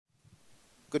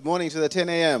Good morning to the 10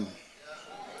 a.m.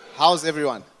 How's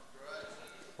everyone?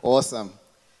 Awesome.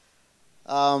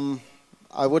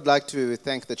 I would like to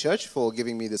thank the church for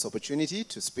giving me this opportunity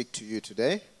to speak to you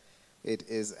today. It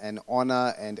is an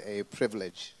honor and a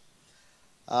privilege.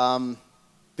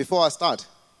 Before I start,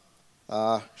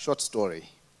 short story.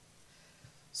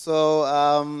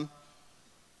 So,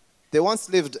 there once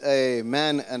lived a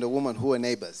man and a woman who were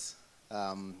neighbors.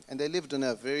 And they lived in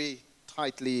a very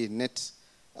tightly knit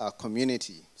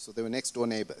community. So they were next door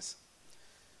neighbors.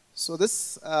 So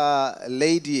this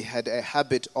lady had a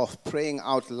habit of praying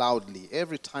out loudly.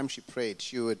 Every time she prayed,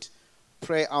 she would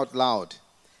pray out loud.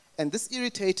 And this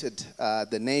irritated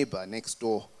the neighbor next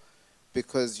door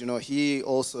because, he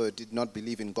also did not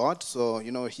believe in God. So,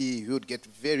 he would get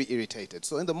very irritated.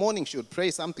 So in the morning, she would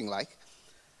pray something like,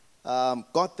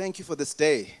 God, thank you for this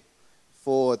day.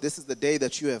 For this is the day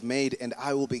that you have made, and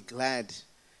I will be glad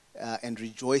and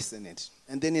rejoice in it.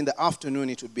 And then in the afternoon,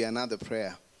 it would be another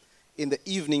prayer. In the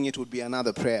evening, it would be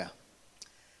another prayer.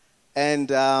 And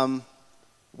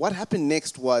what happened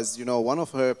next was, one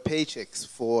of her paychecks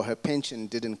for her pension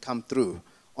didn't come through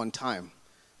on time.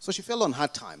 So she fell on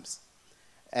hard times.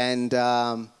 And,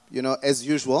 as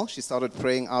usual, she started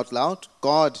praying out loud,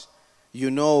 God,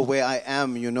 you know where I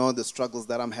am, you know the struggles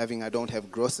that I'm having, I don't have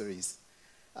groceries,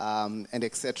 and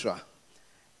etc.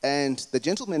 And the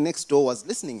gentleman next door was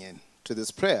listening in to this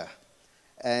prayer.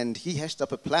 And he hashed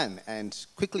up a plan and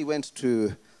quickly went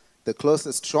to the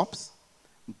closest shops,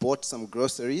 bought some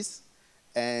groceries,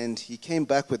 and he came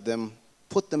back with them,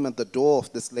 put them at the door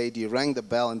of this lady, rang the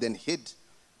bell, and then hid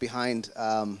behind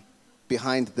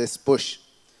this bush.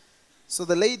 So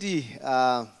the lady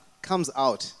comes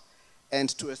out, and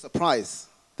to her surprise,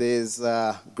 there's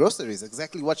groceries,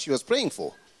 exactly what she was praying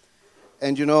for.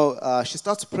 And, she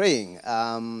starts praying,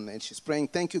 and she's praying,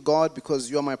 thank you, God, because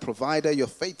you're my provider, you're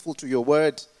faithful to your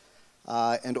word,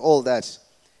 and all that.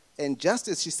 And just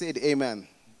as she said, amen,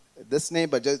 this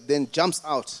neighbor then jumps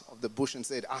out of the bush and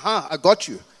said, aha, I got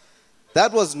you.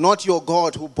 That was not your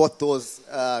God who bought those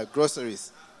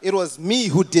groceries. It was me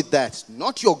who did that,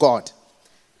 not your God.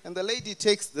 And the lady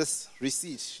takes this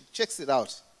receipt, she checks it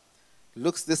out,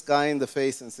 looks this guy in the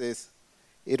face and says,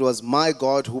 it was my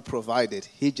God who provided.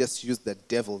 He just used the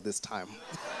devil this time.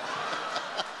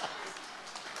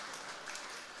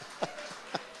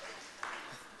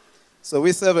 So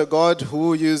we serve a God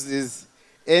who uses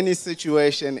any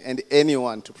situation and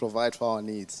anyone to provide for our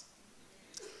needs.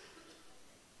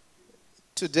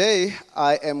 Today,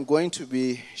 I am going to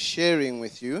be sharing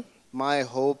with you my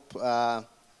hope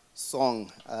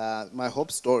song, my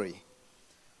hope story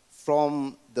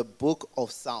from the book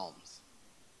of Psalms.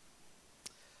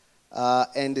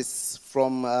 And it's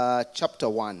from chapter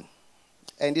 1.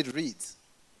 And it reads,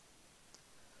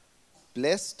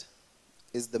 blessed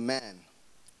is the man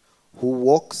who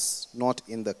walks not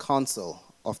in the counsel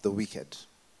of the wicked,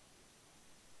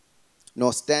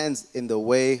 nor stands in the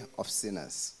way of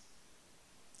sinners.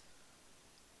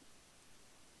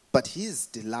 But his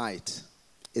delight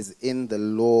is in the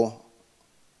law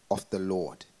of the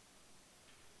Lord.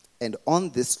 And on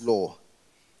this law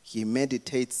he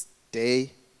meditates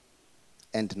day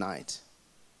and night.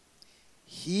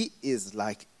 He is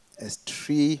like a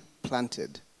tree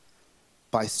planted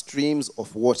by streams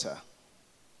of water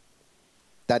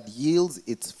that yields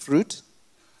its fruit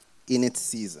in its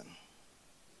season,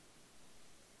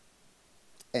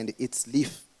 and its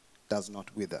leaf does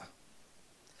not wither.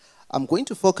 I'm going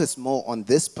to focus more on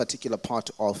this particular part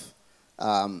of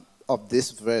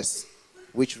this verse,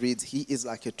 which reads, he is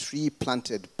like a tree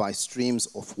planted by streams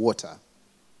of water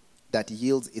that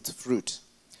yields its fruit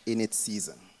in its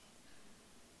season.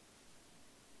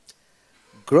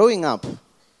 Growing up,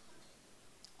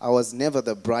 I was never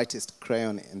the brightest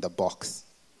crayon in the box.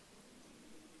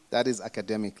 That is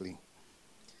academically.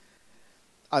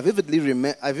 I vividly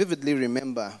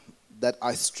remember that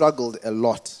I struggled a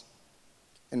lot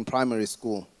in primary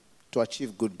school to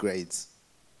achieve good grades.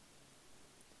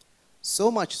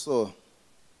 So much so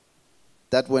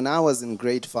that when I was in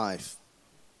grade 5,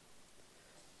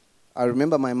 I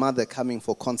remember my mother coming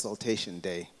for consultation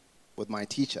day with my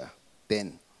teacher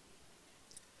then,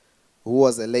 who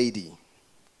was a lady.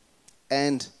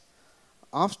 And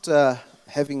after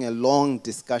having a long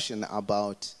discussion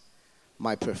about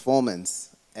my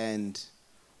performance and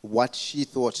what she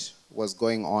thought was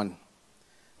going on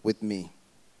with me,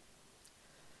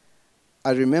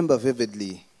 I remember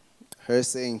vividly her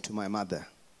saying to my mother,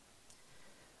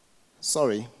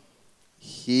 sorry,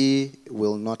 he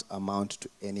will not amount to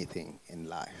anything in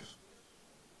life.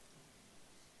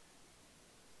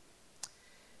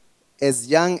 As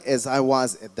young as I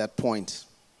was at that point,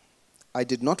 I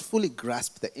did not fully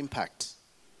grasp the impact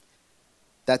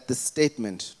that the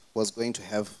statement was going to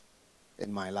have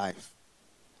in my life.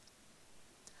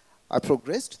 I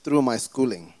progressed through my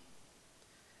schooling,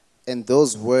 and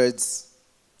those words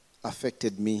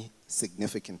affected me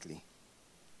significantly.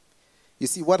 You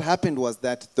see, what happened was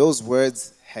that those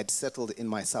words had settled in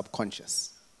my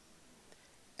subconscious,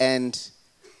 and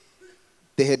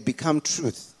they had become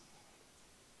truth.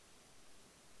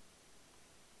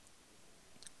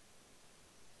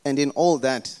 And in all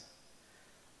that,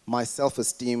 my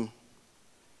self-esteem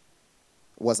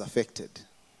was affected.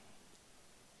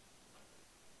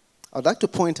 I'd like to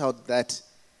point out that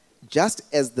just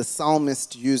as the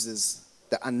psalmist uses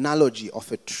the analogy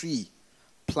of a tree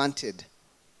planted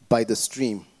by the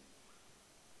stream,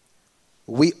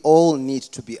 we all need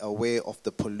to be aware of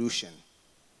the pollution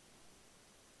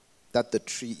that the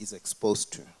tree is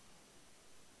exposed to,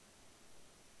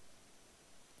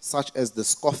 such as the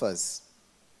scoffers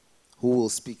who will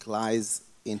speak lies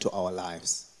into our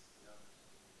lives.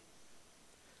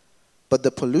 But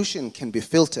the pollution can be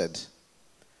filtered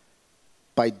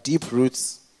by deep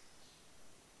roots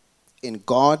in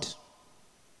God,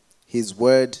 His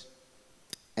Word,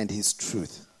 and His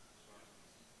truth.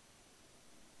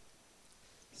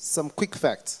 Some quick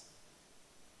facts.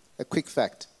 A quick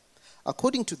fact.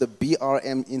 According to the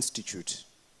BRM Institute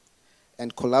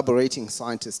and collaborating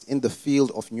scientists in the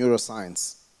field of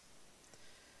neuroscience,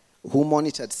 who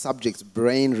monitored subjects'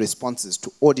 brain responses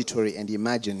to auditory and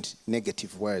imagined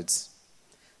negative words,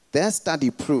 their study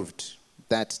proved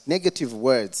that negative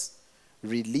words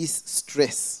release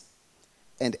stress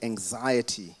and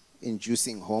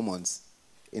anxiety-inducing hormones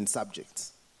in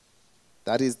subjects.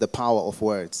 That is the power of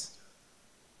words.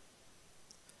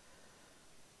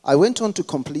 I went on to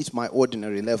complete my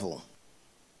ordinary level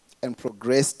and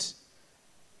progressed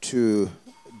to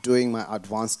doing my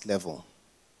advanced level.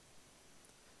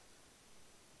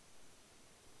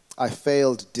 I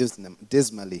failed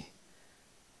dismally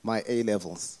my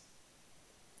A-levels.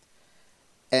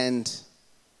 And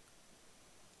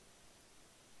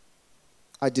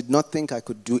I did not think I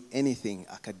could do anything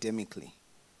academically,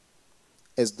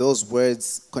 as those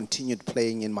words continued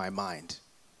playing in my mind.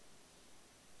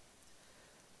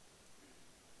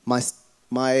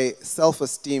 My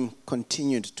self-esteem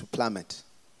continued to plummet.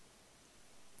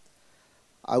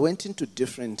 I went into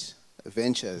different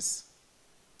ventures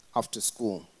after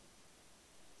school,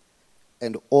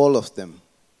 and all of them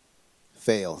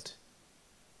failed.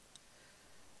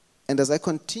 And as I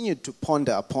continued to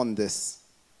ponder upon this,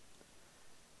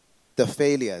 the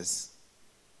failures,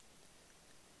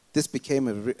 this became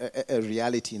a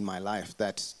reality in my life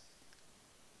that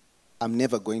I'm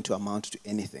never going to amount to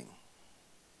anything.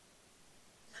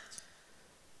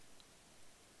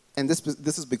 And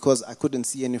this is because I couldn't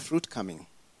see any fruit coming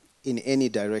in any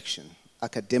direction.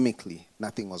 Academically,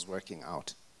 nothing was working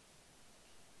out.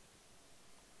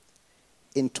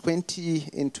 In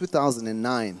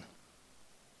 2009,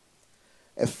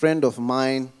 a friend of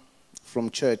mine from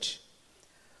church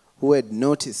who had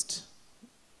noticed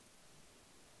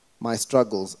my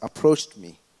struggles approached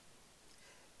me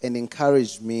and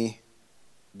encouraged me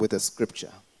with a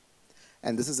scripture.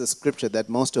 And this is a scripture that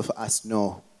most of us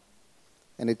know.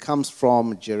 And it comes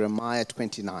from Jeremiah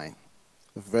 29,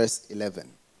 verse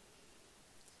 11,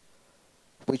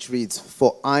 which reads,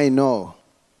 "For I know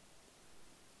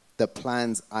the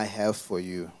plans I have for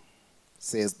you,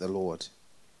 says the Lord,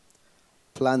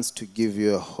 plans to give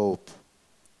you a hope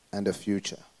and a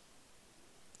future."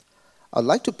 I'd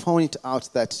like to point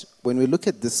out that when we look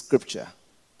at this scripture,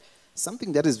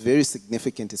 something that is very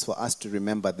significant is for us to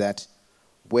remember that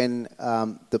when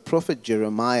the prophet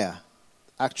Jeremiah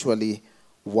actually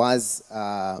was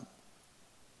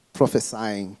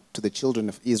prophesying to the children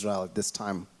of Israel at this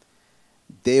time,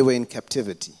 they were in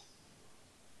captivity.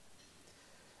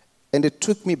 And it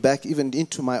took me back even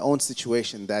into my own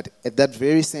situation that at that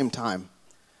very same time,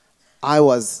 I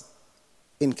was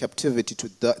in captivity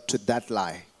to that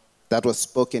lie that was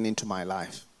spoken into my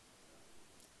life.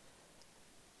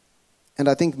 And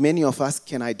I think many of us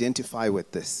can identify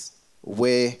with this,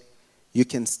 where you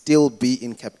can still be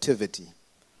in captivity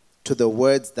to the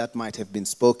words that might have been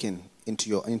spoken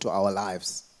into our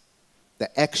lives,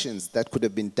 the actions that could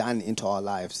have been done into our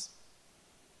lives.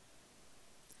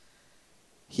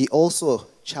 He also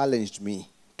challenged me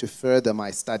to further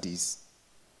my studies.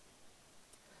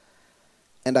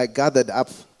 And I gathered up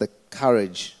the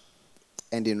courage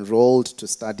and enrolled to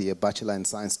study a Bachelor in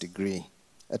Science degree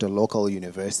at a local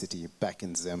university back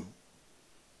in Zim.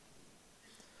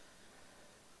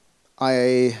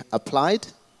 I applied,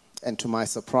 and to my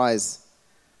surprise,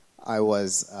 I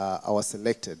was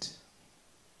selected.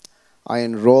 I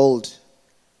enrolled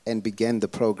and began the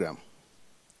program.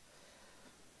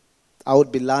 I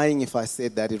would be lying if I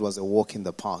said that it was a walk in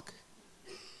the park.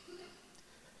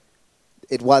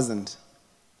 It wasn't.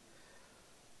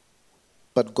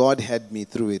 But God had me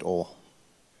through it all.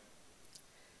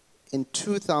 In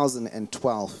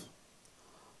 2012,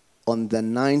 on the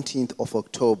 19th of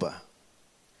October,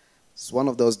 it's one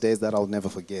of those days that I'll never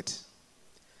forget.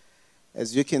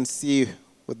 As you can see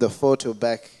with the photo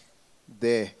back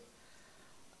there,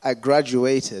 I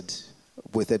graduated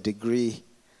with a degree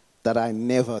that I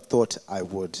never thought I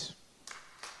would.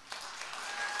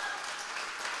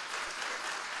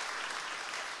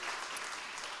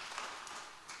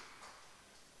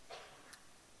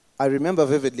 I remember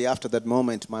vividly after that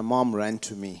moment, my mom ran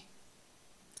to me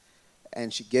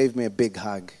and she gave me a big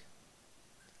hug.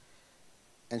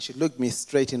 And she looked me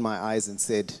straight in my eyes and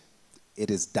said, "It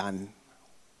is done."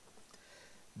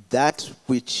 That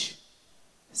which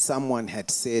someone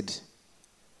had said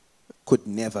could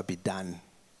never be done,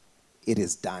 it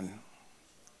is done.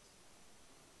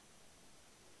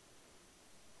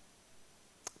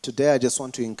 Today I just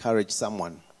want to encourage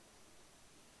someone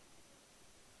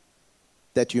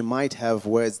that you might have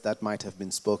words that might have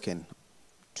been spoken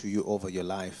to you over your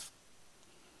life.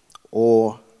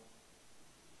 Or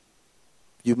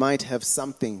you might have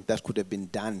something that could have been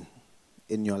done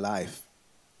in your life.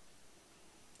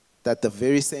 That the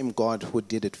very same God who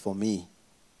did it for me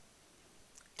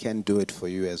can do it for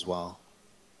you as well.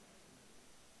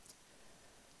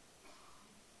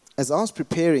 As I was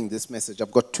preparing this message,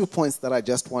 I've got 2 points that I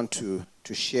just want to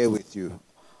share with you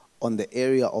on the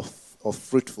area of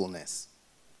fruitfulness.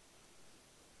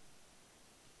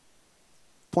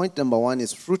 Point number 1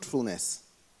 is fruitfulness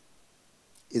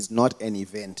is not an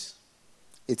event.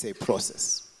 It's a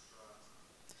process.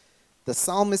 The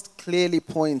psalmist clearly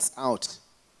points out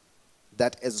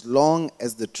that as long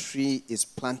as the tree is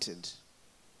planted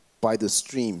by the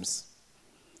streams,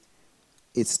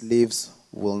 its leaves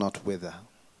will not wither.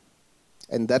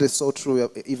 And that is so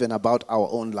true even about our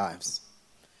own lives.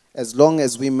 As long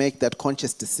as we make that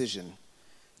conscious decision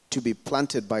to be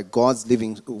planted by God's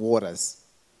living waters,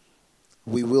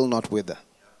 we will not wither.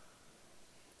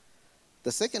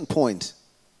 The second point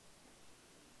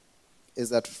is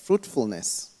that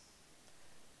fruitfulness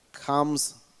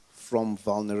comes from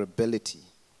vulnerability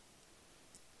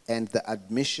and the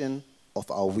admission of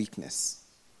our weakness.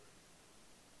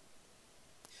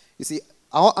 You see,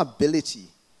 our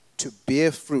ability to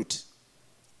bear fruit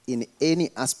in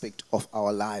any aspect of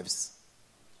our lives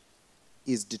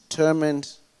is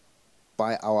determined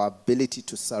by our ability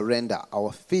to surrender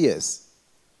our fears,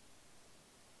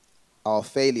 our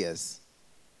failures,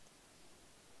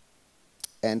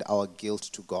 and our guilt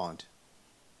to God.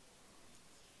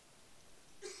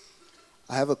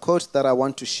 I have a quote that I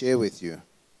want to share with you,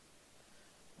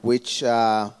 which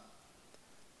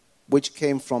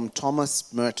came from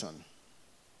Thomas Merton.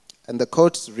 And the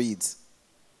quote reads,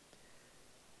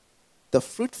 "The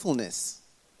fruitfulness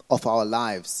of our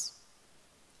lives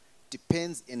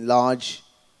depends in large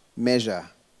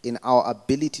measure in our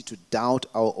ability to doubt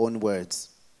our own words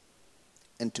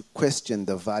and to question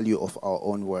the value of our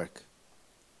own work.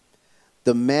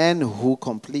 The man who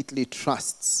completely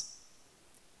trusts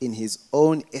in his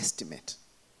own estimate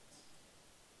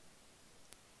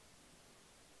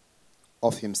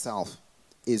of himself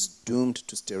is doomed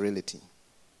to sterility."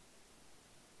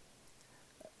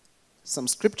 Some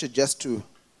scripture just to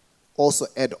also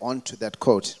add on to that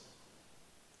quote.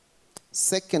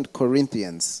 2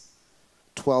 Corinthians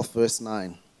 12 verse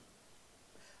 9.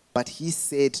 "But he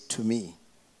said to me,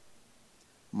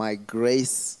 my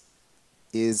grace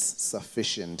is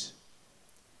sufficient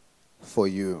for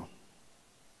you.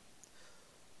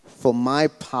 For my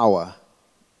power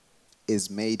is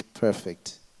made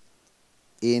perfect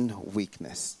in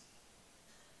weakness."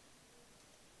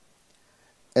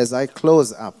 As I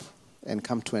close up and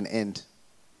come to an end,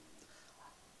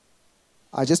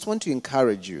 I just want to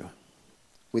encourage you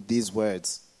with these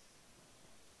words.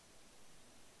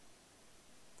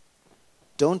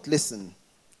 Don't listen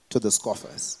to the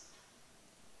scoffers.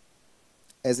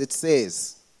 As it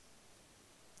says,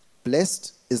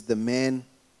 "Blessed is the man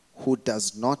who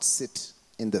does not sit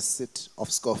in the seat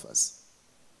of scoffers."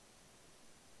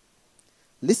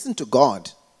 Listen to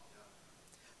God.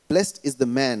 Blessed is the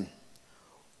man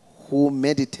who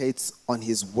meditates on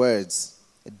his words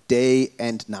day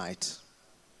and night.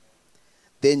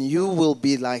 Then you will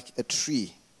be like a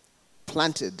tree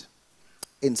planted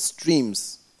in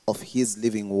streams of his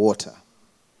living water.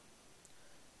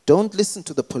 Don't listen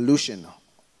to the pollution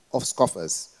of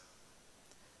scoffers.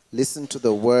 Listen to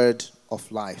the word of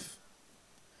life,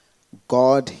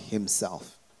 God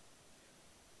himself.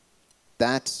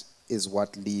 That is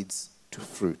what leads to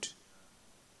fruit.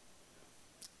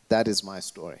 That is my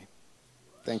story.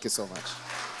 Thank you so much.